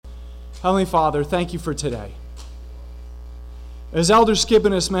Heavenly Father, thank you for today. As Elder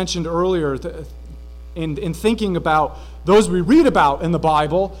Skibanus mentioned earlier, in thinking about those we read about in the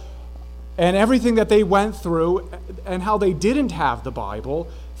Bible and everything that they went through and how they didn't have the Bible,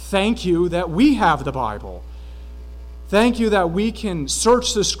 thank you that we have the Bible. Thank you that we can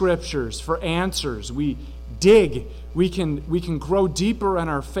search the Scriptures for answers. We dig. We can grow deeper in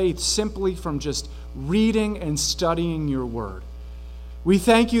our faith simply from just reading and studying your Word. We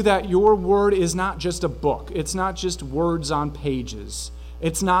thank you that your Word is not just a book. It's not just words on pages.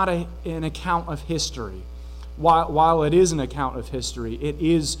 It's not an account of history. While it is an account of history, it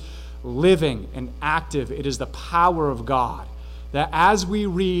is living and active. It is the power of God that as we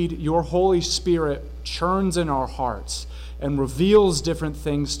read, your Holy Spirit churns in our hearts and reveals different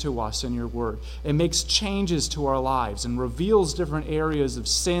things to us in your Word. It makes changes to our lives and reveals different areas of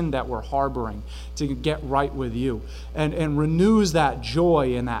sin that we're harboring to get right with you, and renews that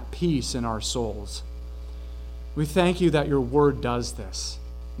joy and that peace in our souls. We thank you that your Word does this.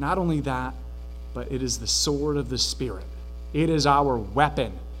 Not only that, but it is the sword of the Spirit. It is our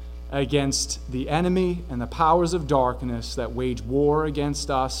weapon against the enemy and the powers of darkness that wage war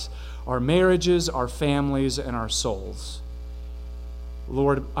against us, our marriages, our families, and our souls.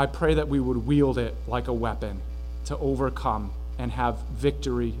 Lord, I pray that we would wield it like a weapon to overcome and have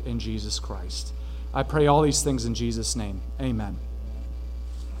victory in Jesus Christ. I pray all these things in Jesus' name. Amen.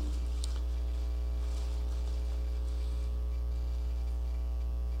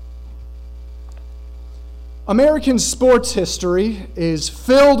 American sports history is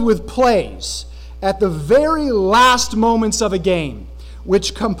filled with plays at the very last moments of a game,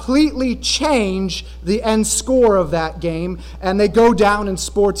 which completely change the end score of that game, and they go down in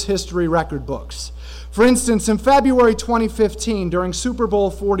sports history record books. For instance, in February 2015, during Super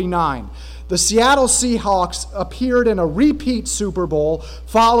Bowl 49, the Seattle Seahawks appeared in a repeat Super Bowl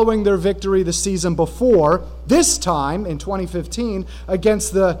following their victory the season before, this time in 2015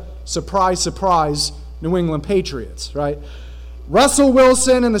 against the surprise, New England Patriots, right? Russell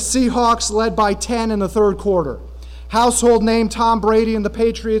Wilson and the Seahawks led by 10 in the third quarter. Household name Tom Brady and the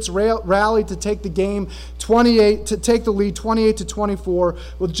Patriots rallied to take the lead 28-24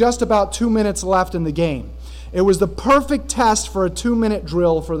 with just about 2 minutes left in the game. It was the perfect test for a 2-minute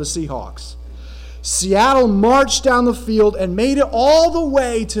drill for the Seahawks. Seattle marched down the field and made it all the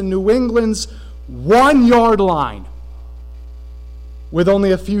way to New England's 1-yard line with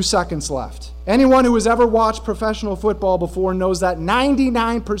only a few seconds left. Anyone who has ever watched professional football before knows that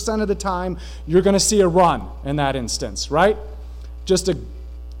 99% of the time you're going to see a run in that instance, right? Just a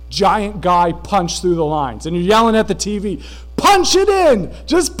giant guy punch through the lines. And you're yelling at the TV, punch it in!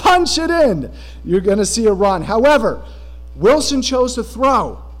 Just punch it in! You're going to see a run. However, Wilson chose to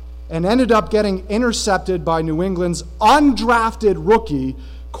throw and ended up getting intercepted by New England's undrafted rookie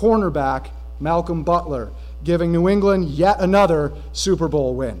cornerback, Malcolm Butler, giving New England yet another Super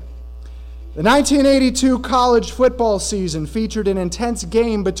Bowl win. The 1982 college football season featured an intense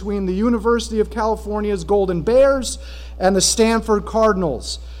game between the University of California's Golden Bears and the Stanford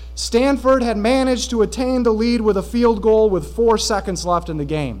Cardinals. Stanford had managed to attain the lead with a field goal with 4 seconds left in the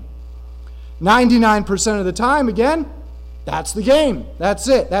game. 99% of the time, again, that's the game. That's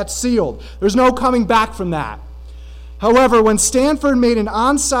it. That's sealed. There's no coming back from that. However, when Stanford made an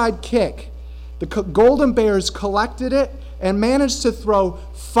onside kick, the Golden Bears collected it and managed to throw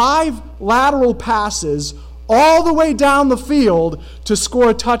 5 lateral passes all the way down the field to score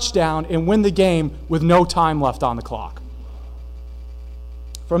a touchdown and win the game with no time left on the clock.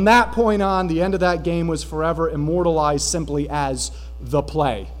 From that point on, the end of that game was forever immortalized simply as the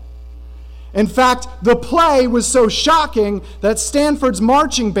play. In fact, the play was so shocking that Stanford's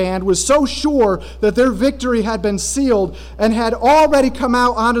marching band was so sure that their victory had been sealed and had already come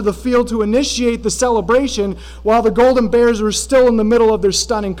out onto the field to initiate the celebration while the Golden Bears were still in the middle of their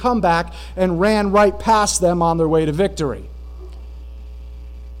stunning comeback and ran right past them on their way to victory.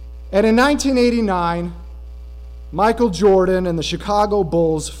 And in 1989, Michael Jordan and the Chicago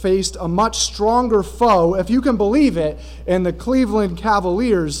Bulls faced a much stronger foe, if you can believe it, in the Cleveland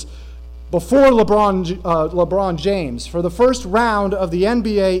Cavaliers before LeBron James for the first round of the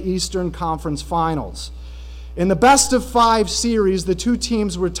NBA Eastern Conference Finals. In the best-of-5 series, the two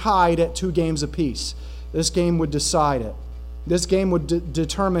teams were tied at 2 games apiece. This game would decide it. This game would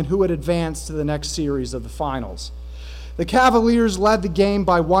determine who would advance to the next series of the finals. The Cavaliers led the game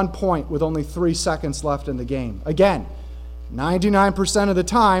by 1 point with only 3 seconds left in the game. Again, 99% of the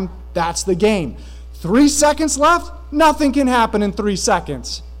time, that's the game. 3 seconds left, nothing can happen in 3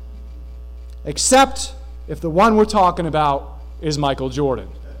 seconds. Except if the one we're talking about is Michael Jordan.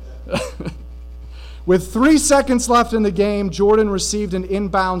 With 3 seconds left in the game, Jordan received an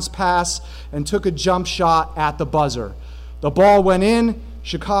inbounds pass and took a jump shot at the buzzer. The ball went in,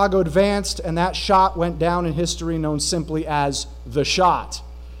 Chicago advanced, and that shot went down in history known simply as the shot.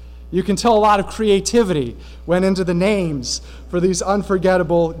 You can tell a lot of creativity went into the names for these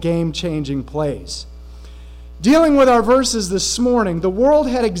unforgettable, game-changing plays. Dealing with our verses this morning, the world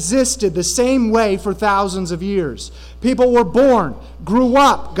had existed the same way for thousands of years. People were born, grew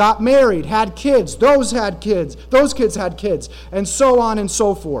up, got married, had kids, those kids had kids, and so on and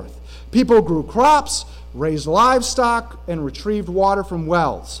so forth. People grew crops, raised livestock, and retrieved water from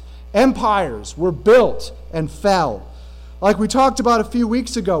wells. Empires were built and fell. Like we talked about a few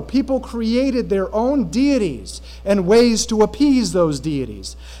weeks ago, people created their own deities and ways to appease those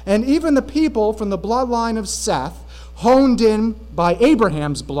deities. And even the people from the bloodline of Seth, honed in by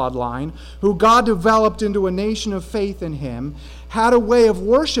Abraham's bloodline, who God developed into a nation of faith in him, had a way of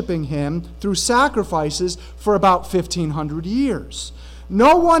worshiping him through sacrifices for about 1,500 years.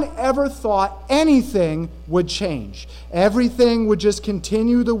 No one ever thought anything would change. Everything would just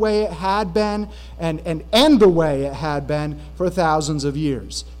continue the way it had been and end the way it had been for thousands of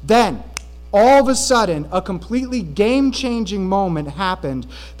years. Then, all of a sudden, a completely game-changing moment happened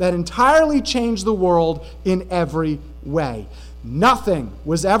that entirely changed the world in every way. Nothing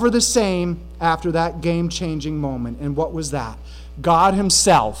was ever the same after that game-changing moment. And what was that? God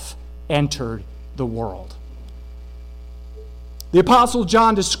himself entered the world. The Apostle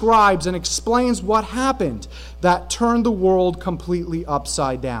John describes and explains what happened that turned the world completely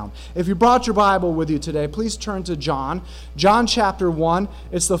upside down. If you brought your Bible with you today, please turn to John chapter 1.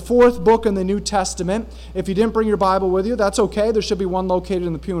 It's the 4th book in the New Testament. If you didn't bring your Bible with you, that's okay. There should be one located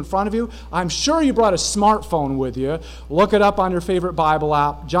in the pew in front of you. I'm sure you brought a smartphone with you. Look it up on your favorite Bible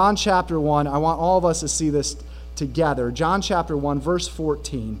app. John chapter 1. I want all of us to see this together. John chapter 1, verse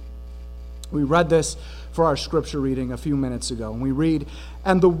 14. We read this for our scripture reading a few minutes ago. And we read,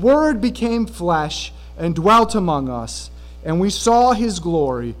 "And the Word became flesh and dwelt among us, and we saw his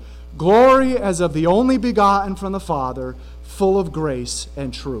glory, glory as of the only begotten from the Father, full of grace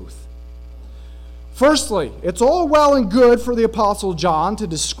and truth." Firstly, it's all well and good for the Apostle John to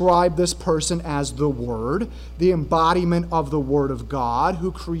describe this person as the Word, the embodiment of the Word of God,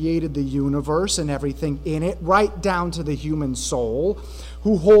 who created the universe and everything in it, right down to the human soul,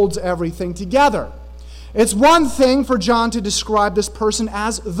 who holds everything together. It's one thing for John to describe this person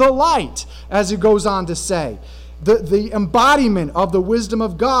as the light, as he goes on to say, the embodiment of the wisdom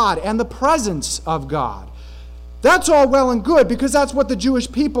of God and the presence of God. That's all well and good because that's what the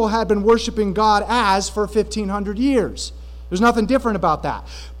Jewish people had been worshiping God as for 1,500 years. There's nothing different about that.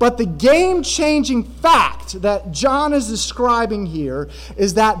 But the game-changing fact that John is describing here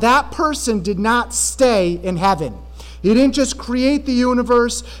is that that person did not stay in heaven. He didn't just create the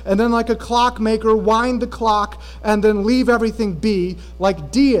universe and then like a clockmaker wind the clock and then leave everything be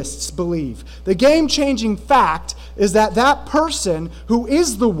like deists believe. The game-changing fact is that that person who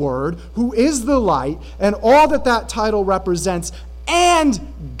is the Word, who is the light, and all that that title represents, and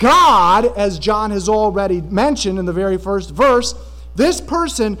God, as John has already mentioned in the very first verse, this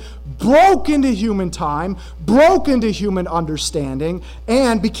person broke into human time, broke into human understanding,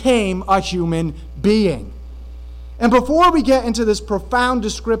 and became a human being. And before we get into this profound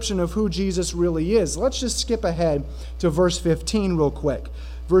description of who Jesus really is, let's just skip ahead to verse 15 real quick.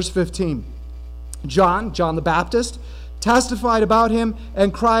 Verse 15. John the Baptist, testified about him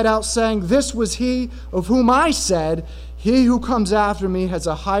and cried out, saying, "This was he of whom I said, he who comes after me has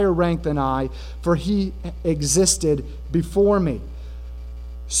a higher rank than I, for he existed before me."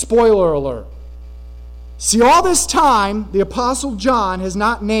 Spoiler alert. See, all this time, the Apostle John has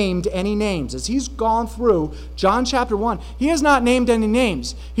not named any names. As he's gone through John chapter 1, he has not named any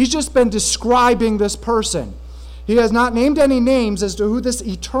names. He's just been describing this person. He has not named any names as to who this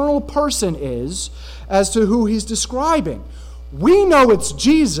eternal person is, as to who he's describing. We know it's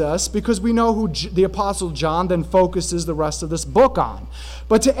Jesus because we know who the Apostle John then focuses the rest of this book on.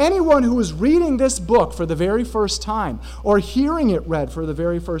 But to anyone who is reading this book for the very first time or hearing it read for the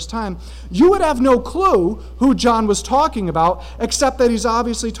very first time, you would have no clue who John was talking about, except that he's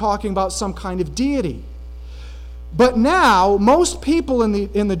obviously talking about some kind of deity. But now, most people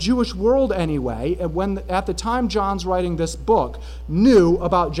in the Jewish world anyway, at the time John's writing this book, knew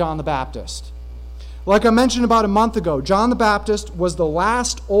about John the Baptist. Like I mentioned about a month ago, John the Baptist was the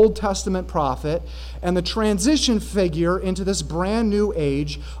last Old Testament prophet and the transition figure into this brand new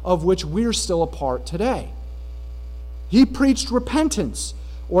age of which we're still a part today. He preached repentance,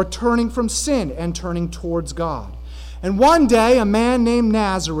 or turning from sin and turning towards God. And one day, a man named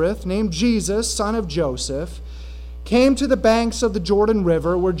Nazareth, named Jesus, son of Joseph, came to the banks of the Jordan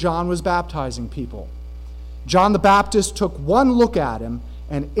River where John was baptizing people. John the Baptist took one look at him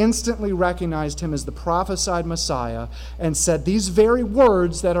and instantly recognized him as the prophesied Messiah and said these very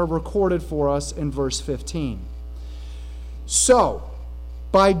words that are recorded for us in verse 15. So,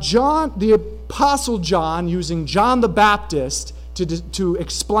 by John, the Apostle John, using John the Baptist to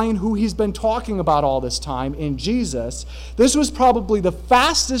explain who he's been talking about all this time in Jesus, this was probably the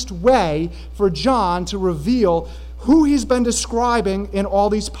fastest way for John to reveal who he's been describing in all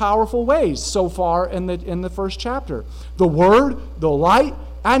these powerful ways so far in the first chapter. The Word, the light,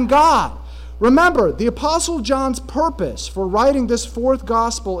 and God. Remember, the Apostle John's purpose for writing this fourth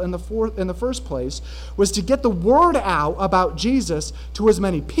gospel in the first place was to get the word out about Jesus to as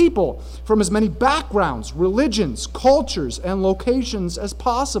many people from as many backgrounds, religions, cultures, and locations as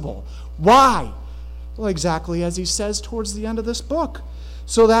possible. Why? Well, exactly as he says towards the end of this book.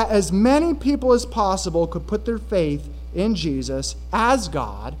 So that as many people as possible could put their faith in Jesus as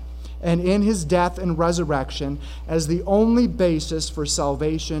God and in his death and resurrection as the only basis for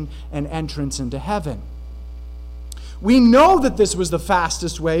salvation and entrance into heaven. We know that this was the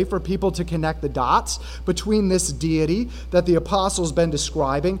fastest way for people to connect the dots between this deity that the apostles been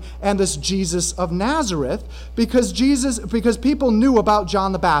describing and this Jesus of Nazareth, because people knew about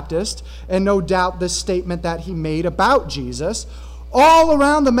John the Baptist, and no doubt this statement that he made about Jesus all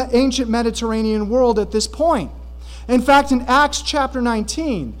around the ancient Mediterranean world at this point. In fact, in Acts chapter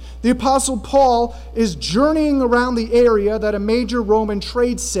 19, the Apostle Paul is journeying around the area that a major Roman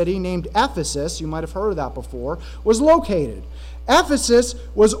trade city named Ephesus, you might have heard of that before, was located. Ephesus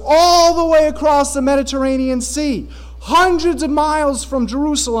was all the way across the Mediterranean Sea, hundreds of miles from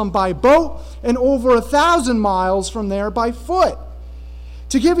Jerusalem by boat and over 1,000 miles from there by foot.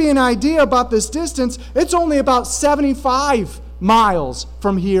 To give you an idea about this distance, it's only about 75 miles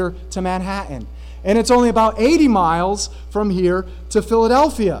from here to Manhattan. And it's only about 80 miles from here to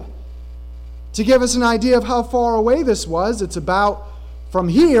Philadelphia. To give us an idea of how far away this was, it's about from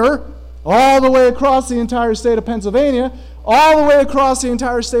here all the way across the entire state of Pennsylvania, all the way across the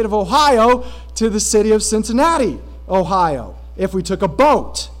entire state of Ohio to the city of Cincinnati, Ohio, if we took a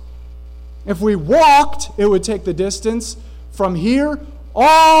boat. If we walked, it would take the distance from here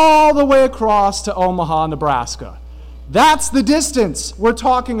all the way across to Omaha, Nebraska. That's the distance we're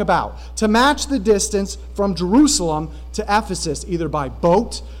talking about, to match the distance from Jerusalem to Ephesus, either by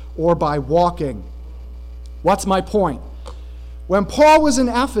boat or by walking. What's my point? When Paul was in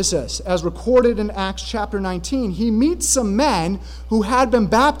Ephesus, as recorded in Acts chapter 19, he meets some men who had been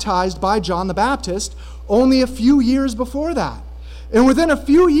baptized by John the Baptist only a few years before that. And within a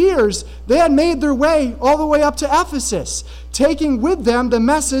few years, they had made their way all the way up to Ephesus, taking with them the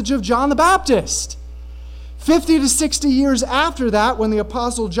message of John the Baptist. 50 to 60 years after that, when the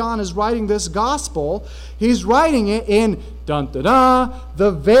Apostle John is writing this gospel, he's writing it in,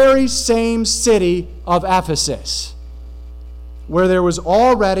 the very same city of Ephesus, where there was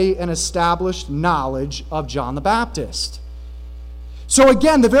already an established knowledge of John the Baptist. So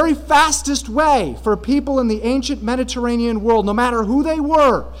again, the very fastest way for people in the ancient Mediterranean world, no matter who they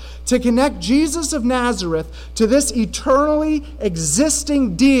were, to connect Jesus of Nazareth to this eternally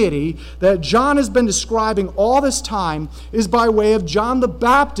existing deity that John has been describing all this time is by way of John the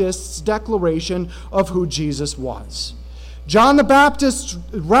Baptist's declaration of who Jesus was. John the Baptist's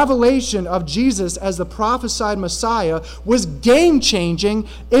revelation of Jesus as the prophesied Messiah was game-changing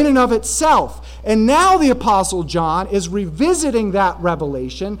in and of itself. And now the Apostle John is revisiting that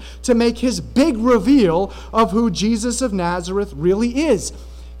revelation to make his big reveal of who Jesus of Nazareth really is,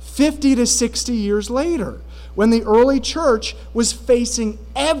 50 to 60 years later, when the early church was facing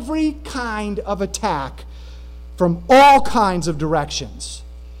every kind of attack from all kinds of directions.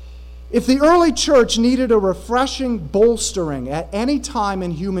 If the early church needed a refreshing bolstering at any time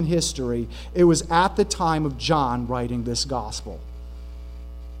in human history, it was at the time of John writing this gospel.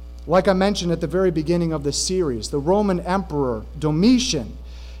 Like I mentioned at the very beginning of this series, the Roman Emperor Domitian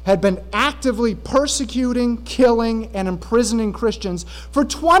had been actively persecuting, killing, and imprisoning Christians for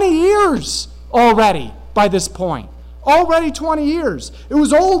 20 years already by this point. Already 20 years. It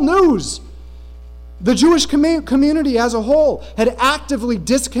was old news. The Jewish community as a whole had actively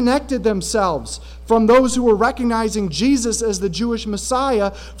disconnected themselves from those who were recognizing Jesus as the Jewish Messiah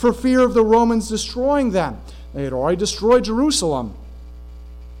for fear of the Romans destroying them. They had already destroyed Jerusalem.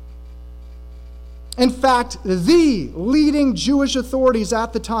 In fact, the leading Jewish authorities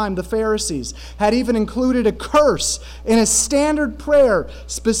at the time, the Pharisees, had even included a curse in a standard prayer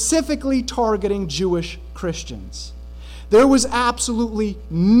specifically targeting Jewish Christians. There was absolutely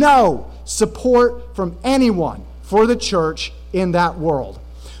no support from anyone for the church in that world.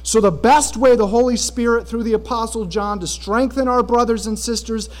 So the best way the Holy Spirit, through the Apostle John, to strengthen our brothers and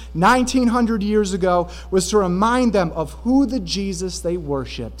sisters 1900 years ago was to remind them of who the Jesus they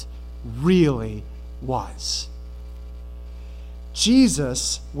worshiped really was.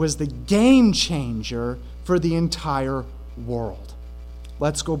 Jesus was the game changer for the entire world.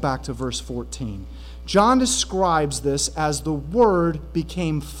 Let's go back to verse 14. John describes this as the Word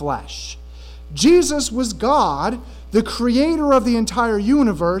became flesh. Jesus was God, the creator of the entire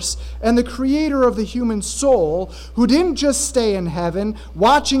universe and the creator of the human soul, who didn't just stay in heaven,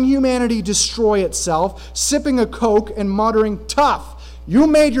 watching humanity destroy itself, sipping a Coke and muttering, "Tough, you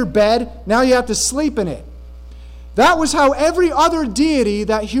made your bed, now you have to sleep in it." That was how every other deity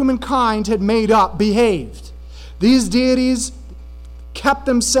that humankind had made up behaved. These deities kept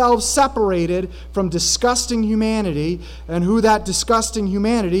themselves separated from disgusting humanity and who that disgusting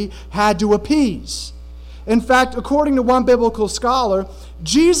humanity had to appease. In fact, according to one biblical scholar,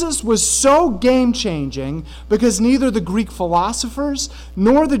 Jesus was so game-changing because neither the Greek philosophers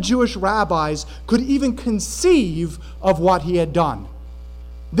nor the Jewish rabbis could even conceive of what he had done.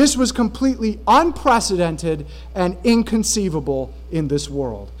 This was completely unprecedented and inconceivable in this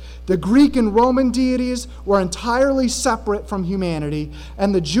world. The Greek and Roman deities were entirely separate from humanity,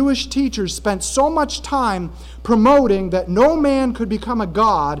 and the Jewish teachers spent so much time promoting that no man could become a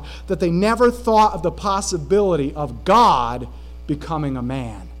god that they never thought of the possibility of God becoming a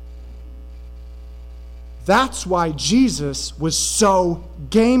man. That's why Jesus was so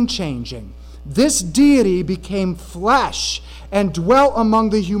game-changing. This deity became flesh and dwelt among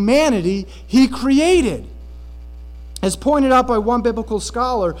the humanity he created. As pointed out by one biblical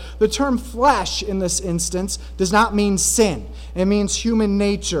scholar, the term flesh in this instance does not mean sin. It means human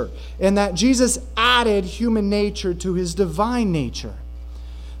nature, and that Jesus added human nature to his divine nature.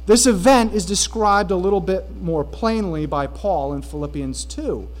 This event is described a little bit more plainly by Paul in Philippians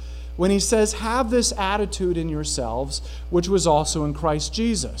 2, when he says, "Have this attitude in yourselves, which was also in Christ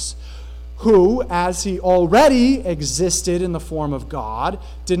Jesus, who, as he already existed in the form of God,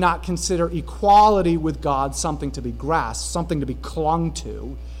 did not consider equality with God something to be grasped, something to be clung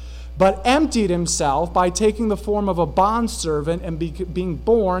to, but emptied himself by taking the form of a bondservant and being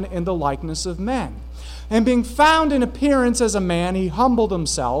born in the likeness of men. And being found in appearance as a man, he humbled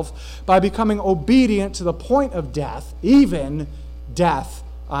himself by becoming obedient to the point of death, even death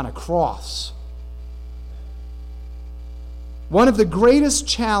on a cross." One of the greatest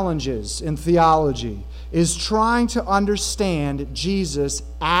challenges in theology is trying to understand Jesus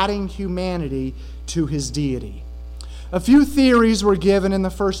adding humanity to his deity. A few theories were given in the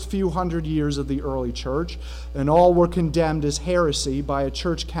first few hundred years of the early church, and all were condemned as heresy by a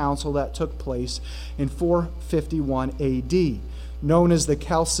church council that took place in 451 AD, known as the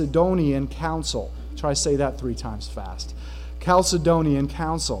Chalcedonian Council. Try to say that 3 times fast. Chalcedonian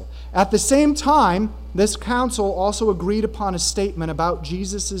Council. At the same time, this council also agreed upon a statement about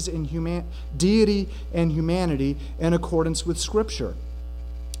Jesus' deity and humanity in accordance with Scripture.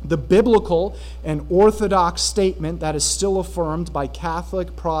 The biblical and orthodox statement that is still affirmed by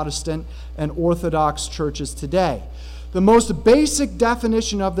Catholic, Protestant, and Orthodox churches today. The most basic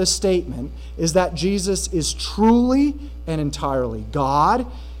definition of this statement is that Jesus is truly and entirely God,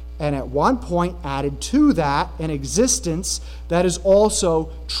 and at one point added to that an existence that is also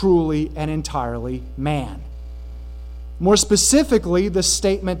truly and entirely man. More specifically, the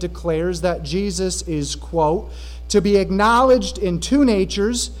statement declares that Jesus is, quote, to be acknowledged in 2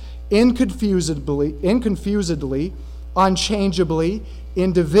 natures, inconfusedly, unchangeably,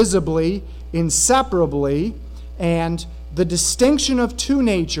 indivisibly, inseparably, and the distinction of 2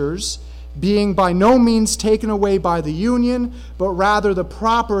 natures being by no means taken away by the union, but rather the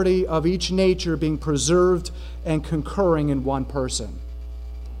property of each nature being preserved and concurring in one person.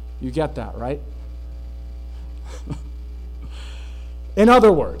 You get that, right? In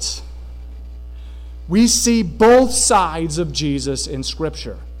other words, we see both sides of Jesus in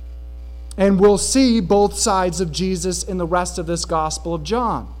Scripture. And we'll see both sides of Jesus in the rest of this Gospel of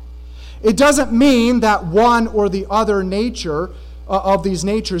John. It doesn't mean that one or the other nature of these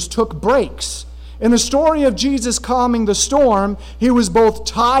natures took breaks. In the story of Jesus calming the storm, he was both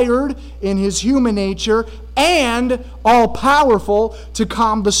tired in his human nature and all-powerful to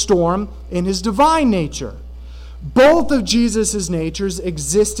calm the storm in his divine nature. Both of Jesus' natures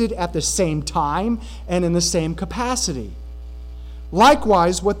existed at the same time and in the same capacity.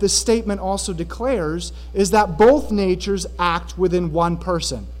 Likewise, what this statement also declares is that both natures act within one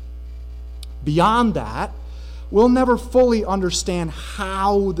person. Beyond that, we'll never fully understand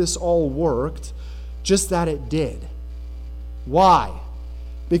how this all worked, just that it did. Why?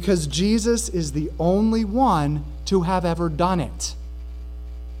 Because Jesus is the only one to have ever done it.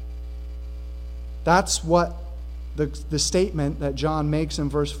 That's what the statement that John makes in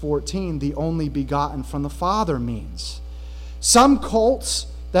verse 14, the only begotten from the Father, means. Some cults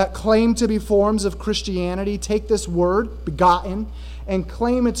that claim to be forms of Christianity take this word, begotten, and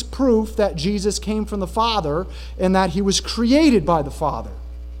claim it's proof that Jesus came from the Father and that he was created by the Father.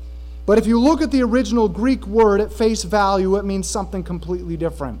 But if you look at the original Greek word at face value, it means something completely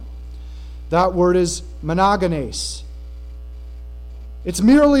different. That word is monogenes. It's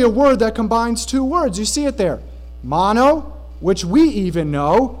merely a word that combines two words. You see it there. Mono, which we even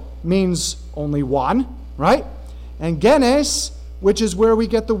know, means only one, right? And genes, which is where we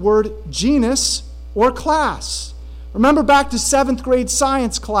get the word genus or class. Remember back to 7th grade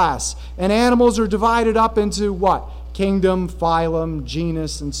science class, and animals are divided up into what? Kingdom, phylum,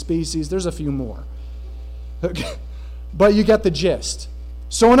 genus, and species. There's a few more. But you get the gist.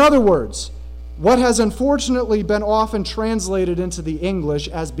 So in other words, what has unfortunately been often translated into the English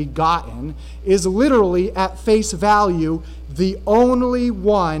as begotten is literally at face value the only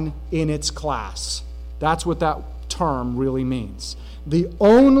one in its class. That's what that term really means. The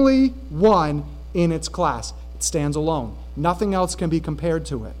only one in its class. It stands alone. Nothing else can be compared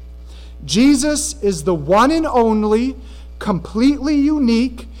to it. Jesus is the one and only, completely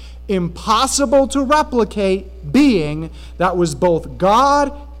unique, impossible to replicate being that was both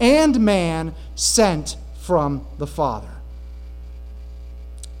God and man sent from the Father.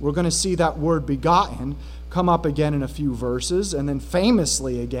 We're going to see that word begotten come up again in a few verses, and then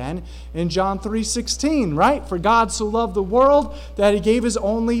famously again in John 3:16, right? For God so loved the world that he gave his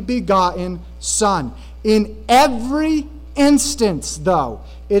only begotten Son. In every instance, though,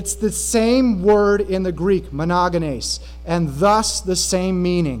 it's the same word in the Greek, monogenes, and thus the same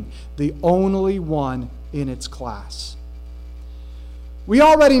meaning, the only one in its class. We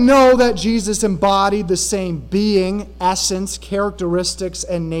already know that Jesus embodied the same being, essence, characteristics,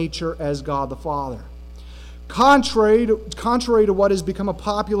 and nature as God the Father. Contrary to what has become a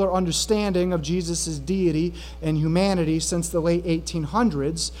popular understanding of Jesus' deity and humanity since the late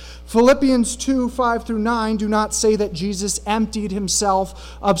 1800s, Philippians 2:5-9 do not say that Jesus emptied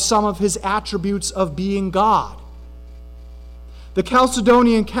himself of some of his attributes of being God. The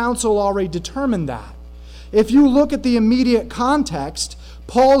Chalcedonian Council already determined that. If you look at the immediate context,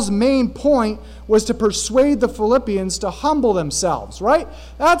 Paul's main point was to persuade the Philippians to humble themselves, right?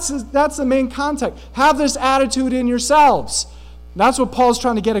 That's the main context. Have this attitude in yourselves. That's what Paul's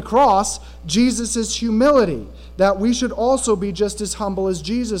trying to get across, Jesus' humility, that we should also be just as humble as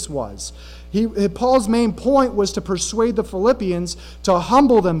Jesus was. Paul's main point was to persuade the Philippians to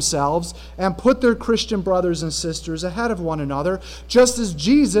humble themselves and put their Christian brothers and sisters ahead of one another, just as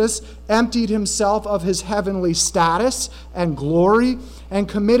Jesus emptied himself of his heavenly status and glory and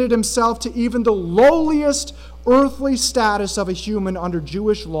committed himself to even the lowliest earthly status of a human under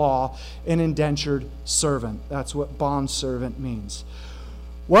Jewish law, an indentured servant. That's what bondservant means.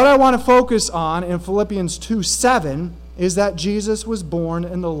 What I want to focus on in Philippians 2:7 is that Jesus was born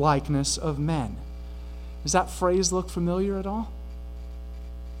in the likeness of men. Does that phrase look familiar at all?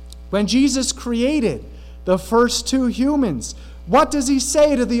 When Jesus created the first two humans, what does he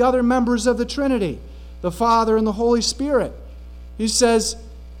say to the other members of the Trinity, the Father and the Holy Spirit? He says,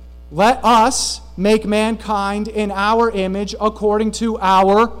 "Let us make mankind in our image according to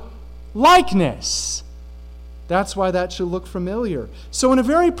our likeness." That's why that should look familiar. So in a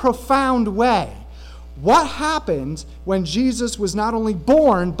very profound way, what happened when Jesus was not only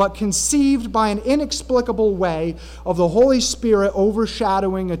born, but conceived by an inexplicable way of the Holy Spirit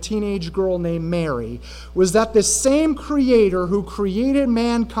overshadowing a teenage girl named Mary, was that the same Creator who created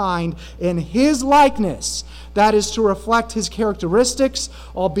mankind in his likeness, that is to reflect his characteristics,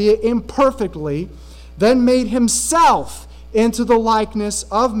 albeit imperfectly, then made himself into the likeness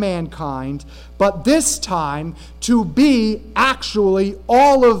of mankind, but this time to be actually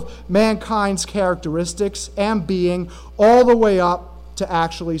all of mankind's characteristics and being, all the way up to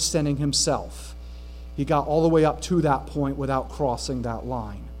actually sinning himself. He got all the way up to that point without crossing that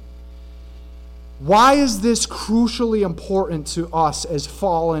line. Why is this crucially important to us as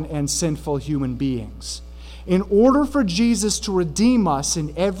fallen and sinful human beings? In order for Jesus to redeem us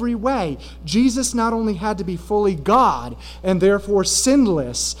in every way, Jesus not only had to be fully God and therefore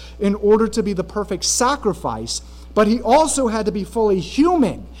sinless in order to be the perfect sacrifice, but he also had to be fully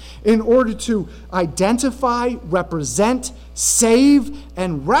human in order to identify, represent, save,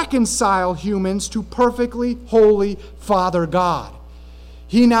 and reconcile humans to perfectly holy Father God.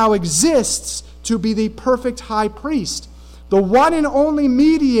 He now exists to be the perfect high priest, the one and only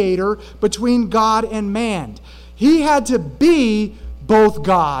mediator between God and man. He had to be both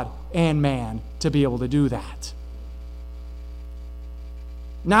God and man to be able to do that.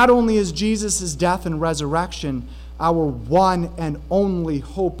 Not only is Jesus' death and resurrection our one and only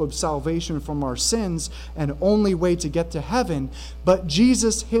hope of salvation from our sins and only way to get to heaven, but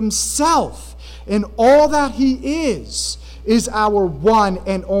Jesus himself, in all that he is our one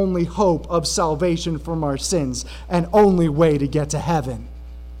and only hope of salvation from our sins and only way to get to heaven.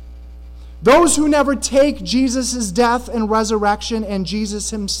 Those who never take Jesus' death and resurrection and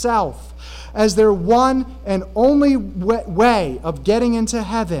Jesus himself as their one and only way of getting into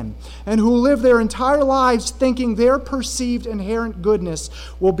heaven, and who live their entire lives thinking their perceived inherent goodness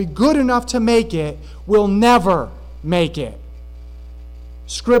will be good enough to make it, will never make it.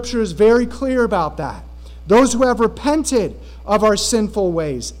 Scripture is very clear about that. Those who have repented of our sinful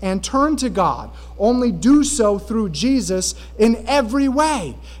ways and turned to God only do so through Jesus in every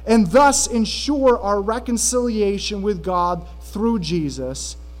way, and thus ensure our reconciliation with God through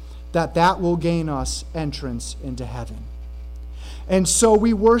Jesus, that will gain us entrance into heaven. And so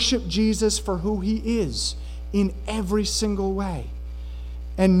we worship Jesus for who he is in every single way.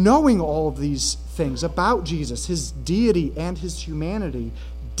 And knowing all of these things about Jesus, his deity and his humanity,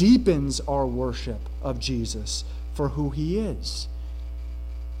 deepens our worship of Jesus for who he is.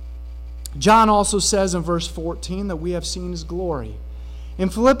 John also says in verse 14 that we have seen his glory. In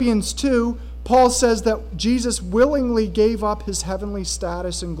Philippians 2, Paul says that Jesus willingly gave up his heavenly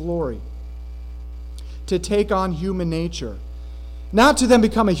status and glory to take on human nature. Not to then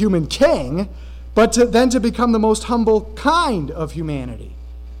become a human king, but to become the most humble kind of humanity.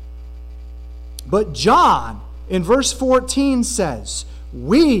 But John, in verse 14, says,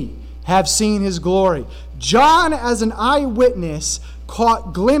 we have seen his glory. John, as an eyewitness,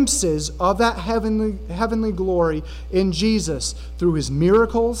 caught glimpses of that heavenly glory in Jesus through his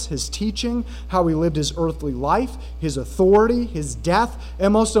miracles, his teaching, how he lived his earthly life, his authority, his death,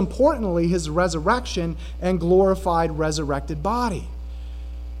 and most importantly, his resurrection and glorified resurrected body.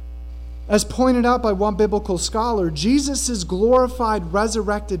 As pointed out by one biblical scholar, Jesus' glorified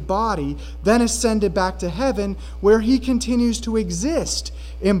resurrected body then ascended back to heaven, where he continues to exist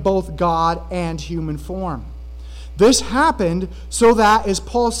in both God and human form. This happened so that, as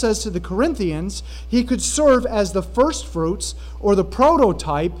Paul says to the Corinthians, he could serve as the first fruits or the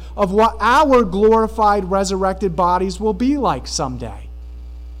prototype of what our glorified resurrected bodies will be like someday.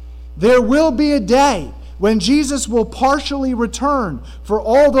 There will be a day when Jesus will partially return for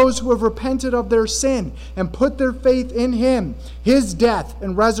all those who have repented of their sin and put their faith in him, his death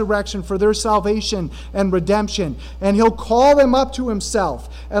and resurrection for their salvation and redemption. And he'll call them up to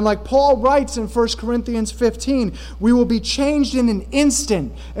himself. And like Paul writes in 1 Corinthians 15, we will be changed in an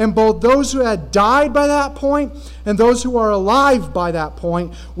instant. And both those who had died by that point and those who are alive by that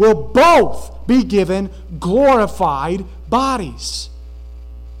point will both be given glorified bodies,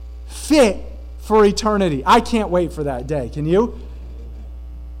 fit for eternity. I can't wait for that day. Can you?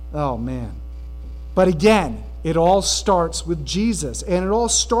 Oh, man. But again, it all starts with Jesus, and it all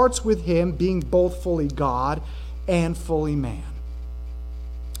starts with him being both fully God and fully man.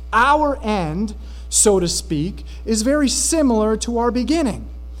 Our end, so to speak, is very similar to our beginning.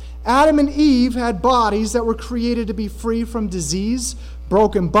 Adam and Eve had bodies that were created to be free from disease,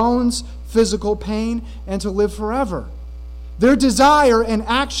 broken bones, physical pain, and to live forever. Their desire and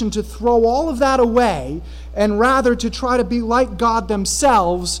action to throw all of that away and rather to try to be like God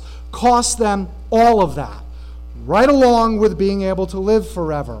themselves cost them all of that, right along with being able to live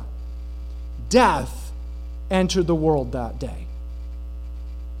forever. Death entered the world that day.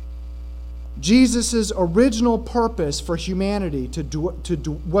 Jesus' original purpose for humanity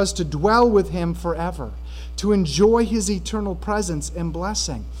was to dwell with him forever, to enjoy his eternal presence and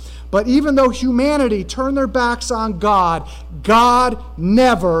blessing. But even though humanity turned their backs on God, God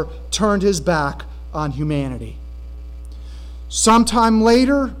never turned his back on humanity. Sometime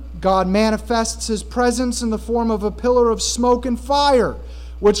later, God manifests his presence in the form of a pillar of smoke and fire,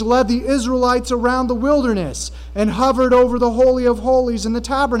 which led the Israelites around the wilderness and hovered over the Holy of Holies in the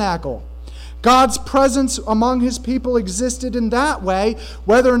tabernacle. God's presence among his people existed in that way,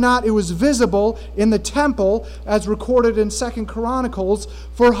 whether or not it was visible in the temple, as recorded in 2 Chronicles,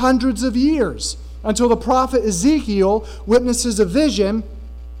 for hundreds of years, until the prophet Ezekiel witnesses a vision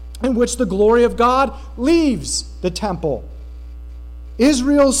in which the glory of God leaves the temple.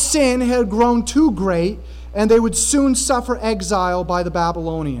 Israel's sin had grown too great, and they would soon suffer exile by the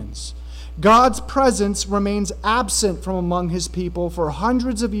Babylonians. God's presence remains absent from among his people for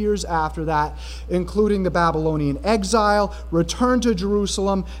hundreds of years after that, including the Babylonian exile, return to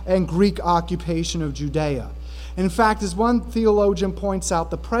Jerusalem, and Greek occupation of Judea. In fact, as one theologian points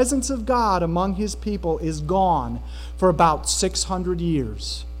out, the presence of God among his people is gone for about 600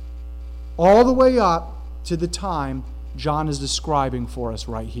 years, all the way up to the time John is describing for us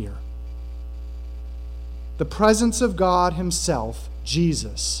right here. The presence of God himself,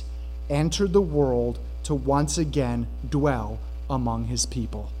 Jesus, entered the world to once again dwell among his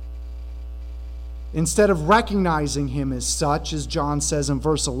people. Instead of recognizing him as such, as John says in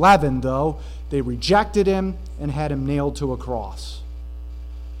verse 11, though, they rejected him and had him nailed to a cross.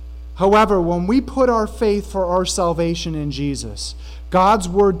 However, when we put our faith for our salvation in Jesus, God's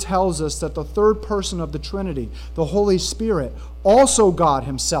word tells us that the third person of the Trinity, the Holy Spirit, also God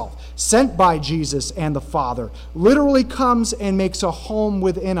himself, sent by Jesus and the Father, literally comes and makes a home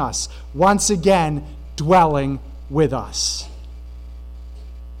within us, once again dwelling with us.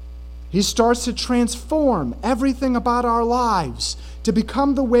 He starts to transform everything about our lives to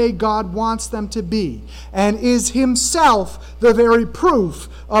become the way God wants them to be, and is himself the very proof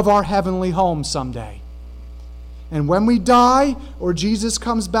of our heavenly home someday. And when we die, or Jesus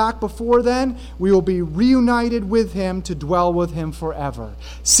comes back before then, we will be reunited with him to dwell with him forever.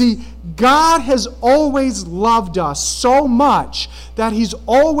 See, God has always loved us so much that he's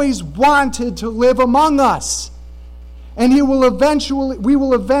always wanted to live among us. And we will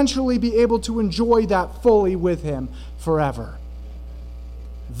eventually be able to enjoy that fully with him forever.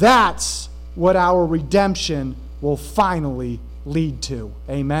 That's what our redemption will finally lead to.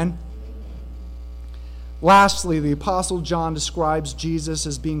 Amen? Lastly, the Apostle John describes Jesus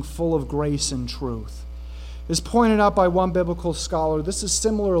as being full of grace and truth. As pointed out by one biblical scholar, this is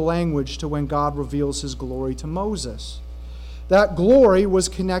similar language to when God reveals his glory to Moses. That glory was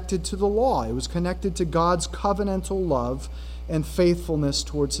connected to the law. It was connected to God's covenantal love and faithfulness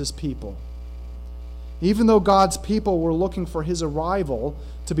towards his people. Even though God's people were looking for his arrival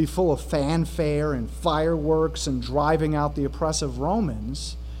to be full of fanfare and fireworks and driving out the oppressive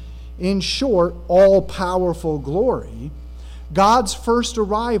Romans, in short, all-powerful glory, God's first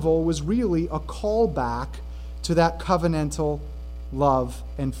arrival was really a callback to that covenantal love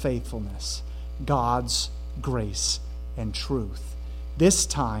and faithfulness, God's grace and truth. This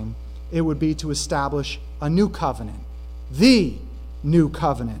time, it would be to establish a new covenant, the new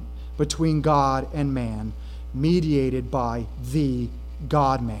covenant between God and man, mediated by the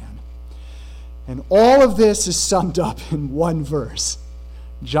God-man. And all of this is summed up in one verse,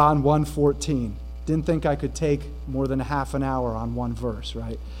 John 1:14. Didn't think I could take more than a half an hour on one verse,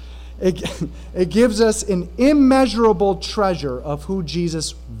 right? It gives us an immeasurable treasure of who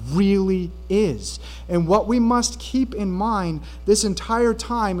Jesus really is, and what we must keep in mind this entire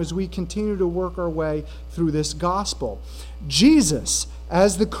time as we continue to work our way through this gospel. Jesus,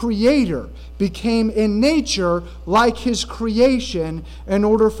 as the Creator, became in nature like his creation in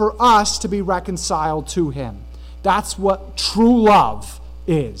order for us to be reconciled to him. That's what true love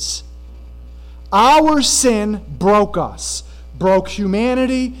is. Our sin broke us, broke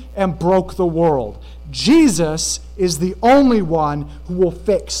humanity, and broke the world. Jesus is the only one who will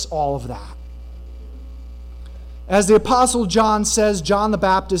fix all of that. As the Apostle John says, John the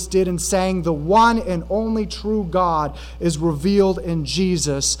Baptist did in saying, the one and only true God is revealed in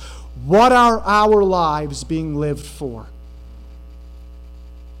Jesus. What are our lives being lived for?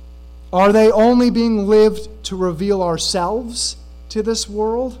 Are they only being lived to reveal ourselves to this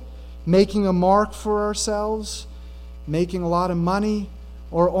world, making a mark for ourselves, making a lot of money,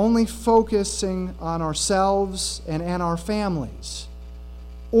 or only focusing on ourselves and our families?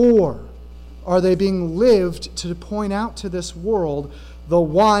 Or are they being lived to point out to this world the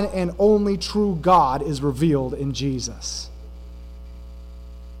one and only true God is revealed in Jesus?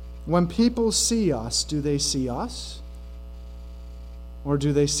 When people see us, do they see us? Or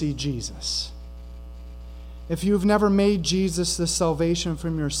do they see Jesus? If you've never made Jesus the salvation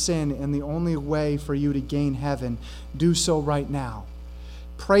from your sin and the only way for you to gain heaven, do so right now.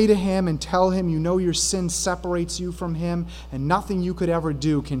 Pray to him and tell him you know your sin separates you from him and nothing you could ever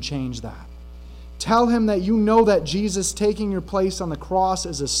do can change that. Tell him that you know that Jesus taking your place on the cross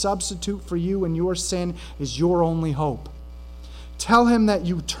as a substitute for you and your sin is your only hope. Tell him that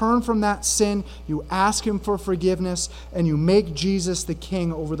you turn from that sin, you ask him for forgiveness, and you make Jesus the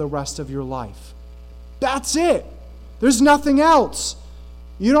king over the rest of your life. That's it. There's nothing else.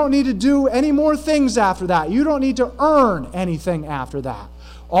 You don't need to do any more things after that. You don't need to earn anything after that.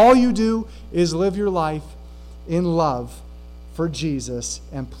 All you do is live your life in love for Jesus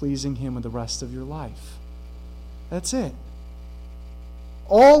and pleasing him with the rest of your life. That's it.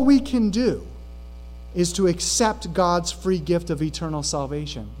 All we can do is to accept God's free gift of eternal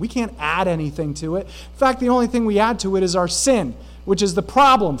salvation. We can't add anything to it. In fact, the only thing we add to it is our sin, which is the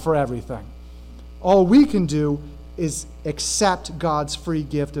problem for everything. All we can do is accept God's free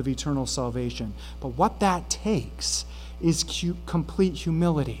gift of eternal salvation. But what that takes is complete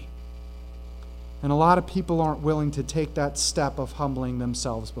humility. And a lot of people aren't willing to take that step of humbling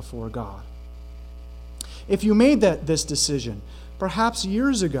themselves before God. If you made this decision, perhaps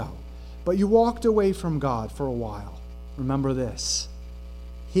years ago, but you walked away from God for a while, remember this: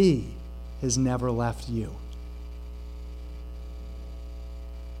 He has never left you.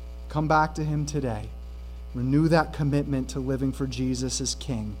 Come back to Him today. Renew that commitment to living for Jesus as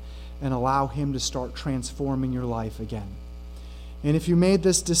King and allow Him to start transforming your life again. And if you made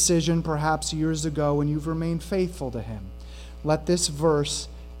this decision perhaps years ago and you've remained faithful to Him, let this verse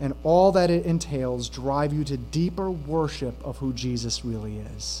and all that it entails drive you to deeper worship of who Jesus really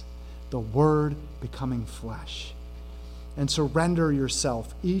is, the Word becoming flesh. And surrender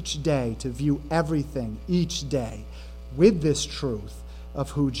yourself each day to view everything each day with this truth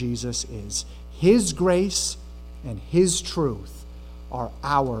of who Jesus is. His grace and His truth are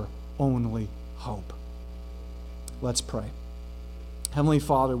our only hope. Let's pray. Heavenly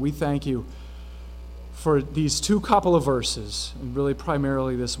Father, we thank You for these couple of verses, and really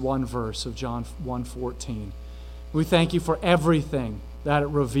primarily this one verse of John 1:14. We thank You for everything that it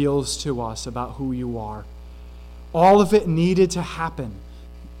reveals to us about who You are. All of it needed to happen.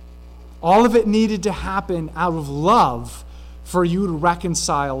 All of it needed to happen out of love for You to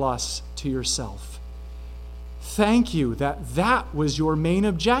reconcile us to Yourself. Thank You that was Your main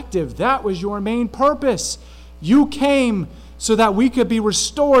objective. That was Your main purpose. You came so that we could be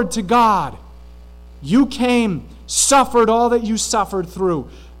restored to God. You came, suffered all that You suffered through,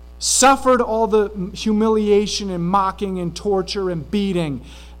 suffered all the humiliation and mocking and torture and beating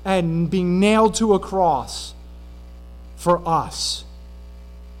and being nailed to a cross for us.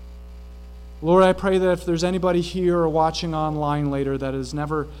 Lord, I pray that if there's anybody here or watching online later that has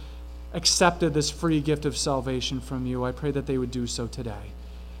never accepted this free gift of salvation from You, I pray that they would do so today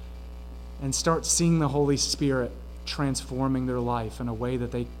and start seeing the Holy Spirit transforming their life in a way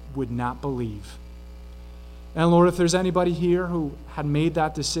that they would not believe. And Lord, if there's anybody here who had made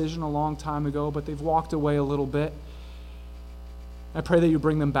that decision a long time ago, but they've walked away a little bit, I pray that You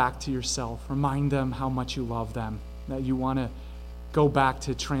bring them back to Yourself. Remind them how much You love them, that You want to go back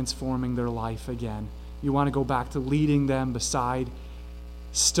to transforming their life again. You want to go back to leading them beside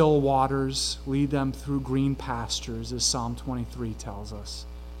still waters, lead them through green pastures, as Psalm 23 tells us.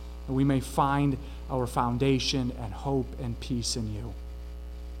 And we may find our foundation and hope and peace in You.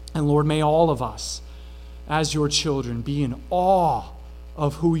 And Lord, may all of us, as Your children, be in awe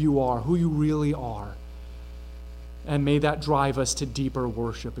of who You are, who You really are. And may that drive us to deeper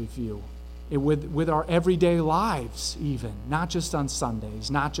worship of You. With our everyday lives even, not just on Sundays,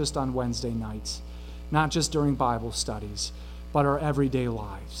 not just on Wednesday nights, not just during Bible studies, but our everyday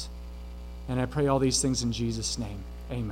lives. And I pray all these things in Jesus' name.